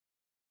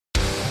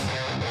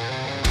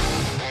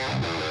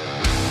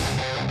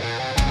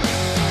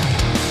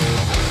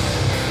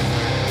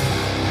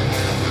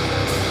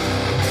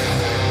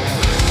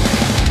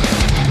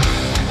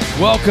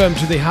Welcome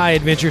to the High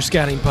Adventure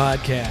Scouting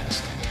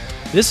Podcast.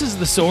 This is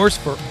the source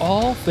for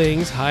all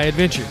things high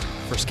adventure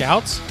for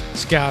scouts,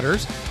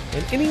 scouters,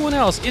 and anyone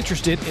else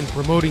interested in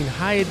promoting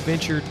high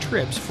adventure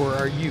trips for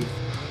our youth.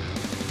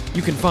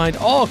 You can find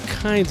all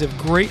kinds of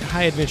great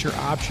high adventure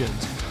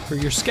options for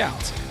your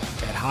scouts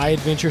at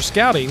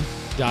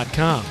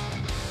highadventurescouting.com.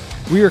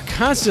 We are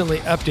constantly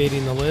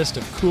updating the list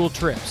of cool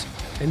trips,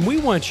 and we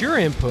want your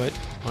input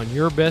on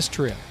your best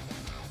trip.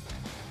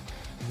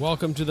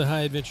 Welcome to the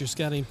High Adventure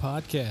Scouting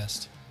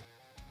Podcast.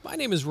 My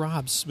name is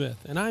Rob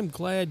Smith, and I'm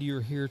glad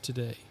you're here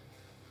today.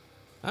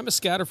 I'm a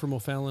scouter from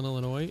O'Fallon,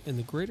 Illinois, in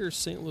the Greater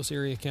St. Louis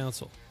Area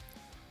Council.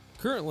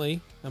 Currently,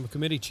 I'm a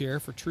committee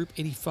chair for Troop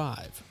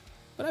 85,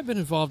 but I've been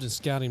involved in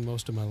scouting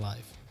most of my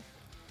life.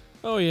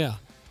 Oh yeah,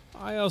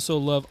 I also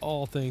love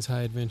all things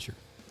high adventure.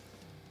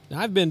 Now,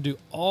 I've been to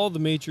all the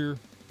major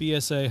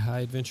BSA high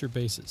adventure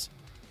bases,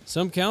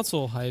 some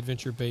council high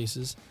adventure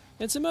bases,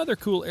 and some other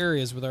cool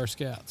areas with our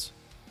scouts.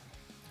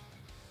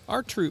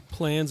 Our troop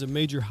plans a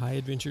major high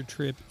adventure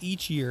trip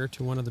each year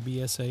to one of the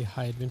BSA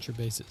high adventure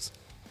bases.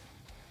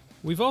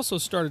 We've also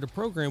started a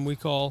program we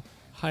call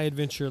High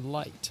Adventure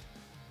Light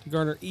to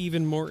garner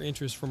even more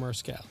interest from our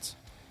scouts.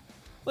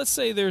 Let's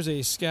say there's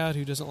a scout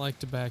who doesn't like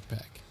to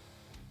backpack,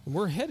 and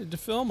we're headed to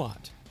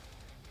Philmont.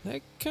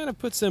 That kind of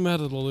puts them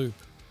out of the loop.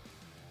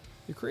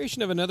 The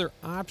creation of another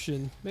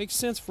option makes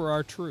sense for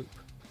our troop.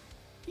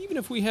 Even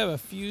if we have a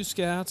few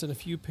scouts and a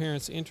few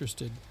parents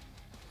interested,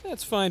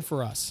 that's fine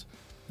for us.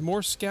 The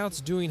more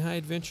scouts doing high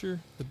adventure,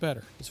 the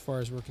better, as far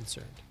as we're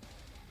concerned.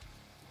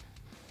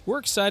 We're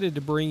excited to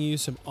bring you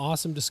some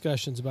awesome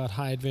discussions about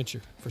high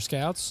adventure for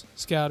scouts,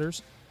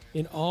 scouters,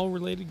 and all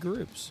related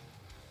groups.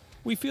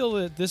 We feel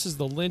that this is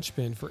the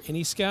linchpin for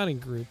any scouting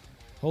group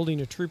holding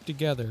a troop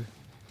together with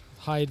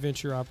high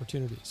adventure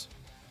opportunities.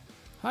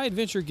 High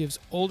adventure gives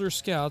older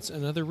scouts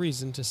another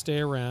reason to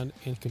stay around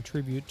and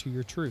contribute to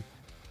your troop.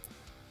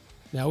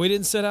 Now, we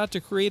didn't set out to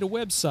create a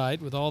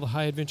website with all the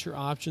high adventure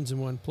options in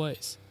one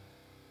place.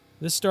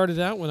 This started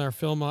out when our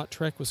Philmont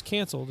trek was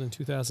canceled in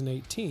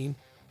 2018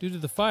 due to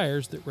the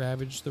fires that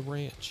ravaged the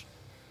ranch.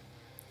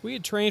 We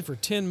had trained for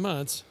 10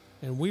 months,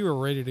 and we were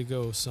ready to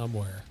go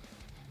somewhere.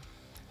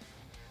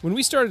 When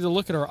we started to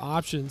look at our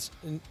options,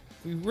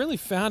 we really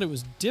found it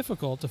was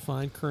difficult to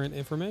find current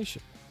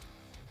information.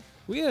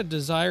 We had a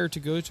desire to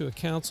go to a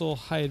council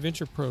high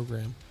adventure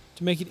program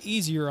to make it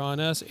easier on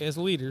us as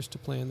leaders to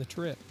plan the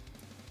trip.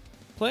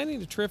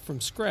 Planning a trip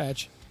from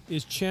scratch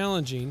is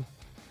challenging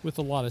with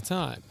a lot of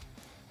time.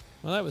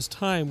 Well, that was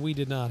time we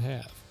did not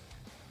have.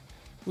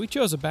 We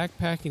chose a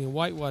backpacking and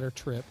whitewater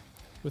trip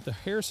with the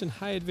Harrison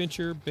High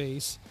Adventure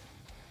Base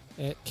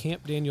at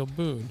Camp Daniel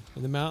Boone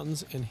in the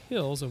mountains and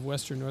hills of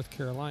western North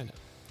Carolina.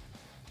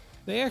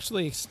 They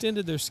actually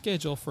extended their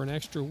schedule for an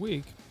extra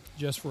week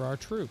just for our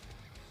troop.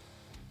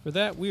 For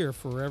that, we are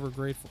forever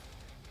grateful.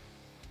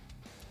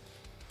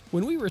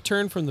 When we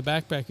returned from the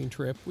backpacking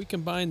trip, we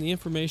combined the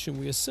information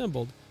we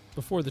assembled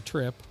before the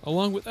trip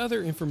along with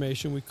other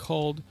information we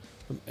culled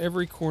from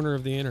every corner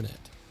of the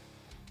internet.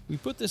 We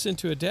put this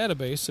into a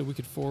database so we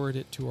could forward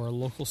it to our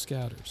local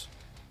scouters.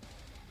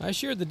 I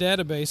shared the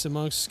database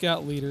amongst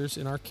scout leaders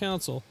in our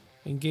council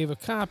and gave a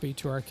copy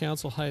to our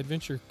council high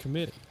adventure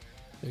committee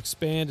to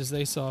expand as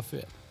they saw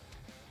fit.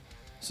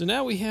 So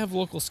now we have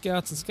local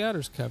scouts and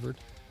scouters covered,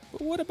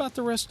 but what about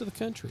the rest of the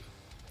country?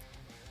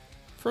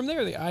 From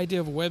there, the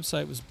idea of a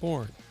website was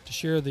born to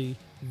share the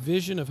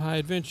vision of high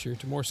adventure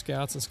to more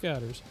scouts and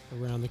scouters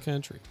around the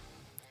country.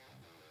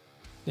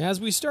 Now,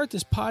 as we start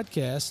this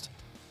podcast,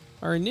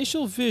 our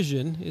initial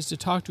vision is to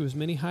talk to as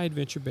many high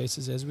adventure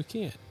bases as we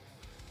can.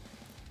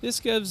 This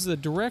gives the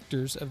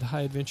directors of the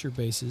high adventure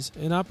bases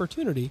an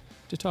opportunity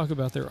to talk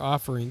about their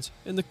offerings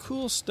and the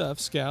cool stuff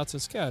scouts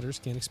and scouters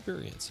can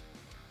experience.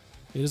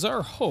 It is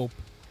our hope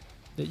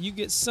that you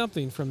get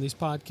something from these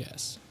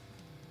podcasts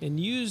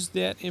and use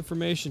that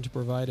information to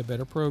provide a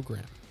better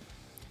program.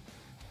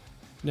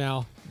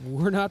 Now,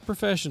 we're not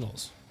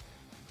professionals.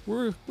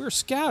 We're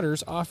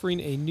scouters offering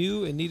a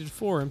new and needed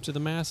forum to the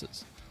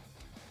masses.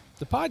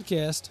 The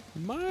podcast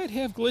might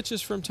have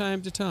glitches from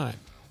time to time.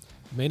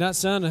 It may not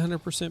sound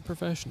 100%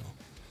 professional.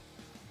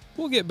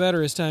 We'll get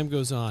better as time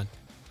goes on,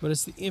 but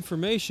it's the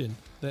information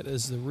that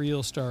is the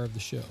real star of the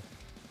show.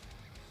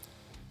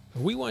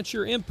 We want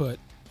your input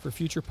for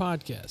future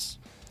podcasts.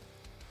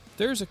 If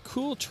there's a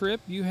cool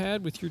trip you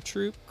had with your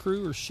troop,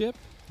 crew, or ship,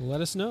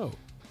 let us know.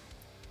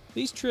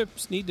 These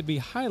trips need to be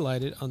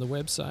highlighted on the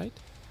website,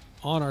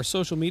 on our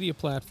social media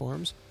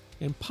platforms,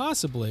 and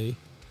possibly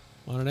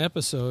on an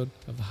episode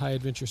of the High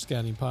Adventure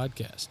Scouting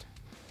Podcast.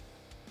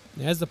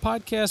 As the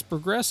podcast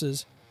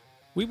progresses,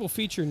 we will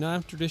feature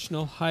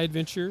non-traditional high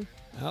adventure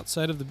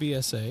outside of the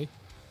BSA,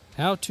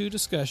 how-to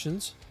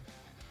discussions,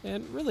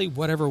 and really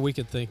whatever we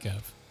could think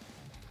of.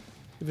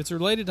 If it's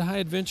related to high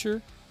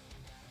adventure,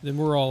 then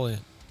we're all in.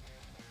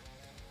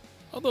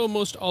 Although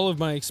most all of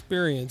my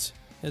experience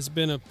has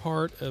been a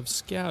part of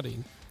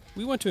scouting,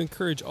 we want to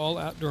encourage all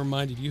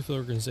outdoor-minded youth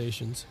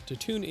organizations to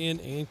tune in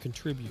and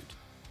contribute.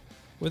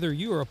 Whether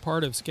you are a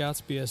part of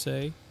Scouts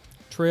BSA,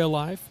 Trail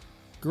Life,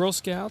 Girl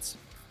Scouts,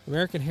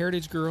 American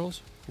Heritage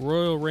Girls,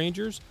 Royal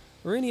Rangers,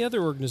 or any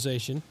other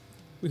organization,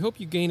 we hope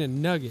you gain a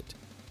nugget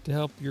to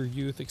help your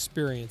youth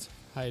experience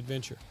high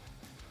adventure.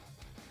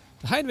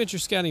 The High Adventure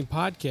Scouting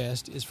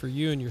Podcast is for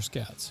you and your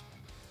scouts.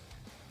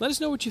 Let us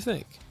know what you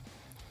think.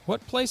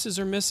 What places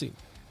are missing?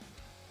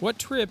 What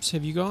trips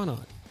have you gone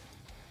on?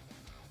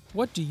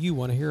 What do you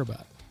want to hear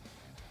about?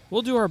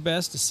 We'll do our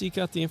best to seek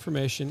out the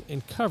information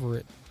and cover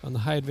it on the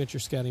High Adventure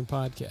Scouting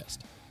Podcast.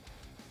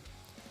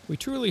 We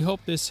truly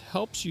hope this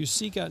helps you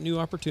seek out new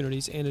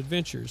opportunities and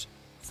adventures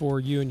for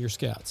you and your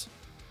scouts.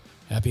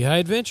 Happy high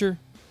adventure!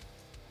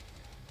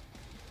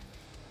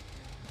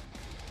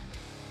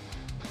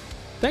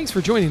 Thanks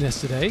for joining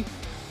us today,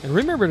 and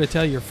remember to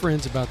tell your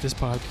friends about this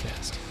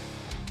podcast.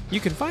 You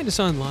can find us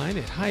online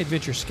at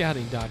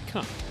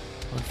highadventurescouting.com,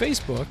 on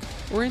Facebook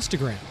or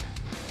Instagram.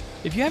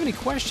 If you have any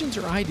questions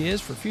or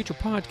ideas for future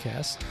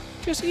podcasts,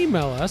 just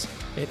email us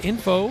at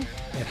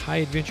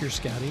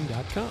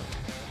info@highadventurescouting.com.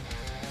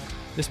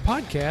 This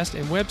podcast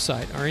and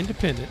website are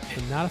independent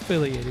and not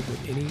affiliated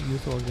with any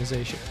youth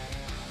organization.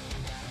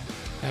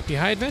 Happy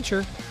high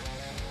adventure!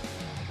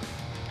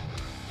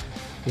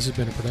 This has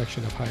been a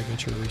production of High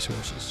Adventure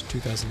Resources,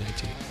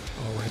 2019.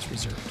 All rights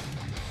reserved.